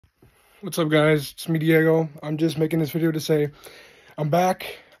What's up, guys? It's me, Diego. I'm just making this video to say I'm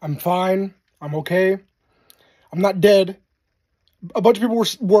back. I'm fine. I'm okay. I'm not dead. A bunch of people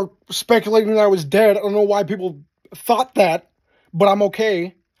were speculating that I was dead. I don't know why people thought that, but I'm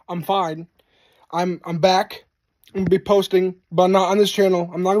okay. I'm fine. I'm back. I'm gonna be posting, but not on this channel.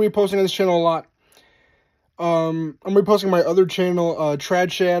 I'm not gonna be posting on this channel a lot. I'm gonna be posting my other channel,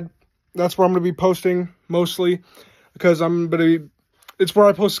 Trad Shad. That's where I'm gonna be posting mostly because it's where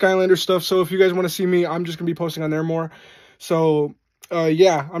I post Skylander stuff. So if you guys want to see me, I'm just gonna be posting on there more. So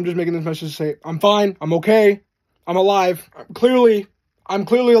yeah, I'm just making this message to say I'm fine. I'm okay. I'm alive. I'm clearly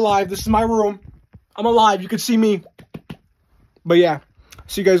alive. This is my room. I'm alive. You can see me. But yeah,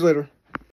 see you guys later.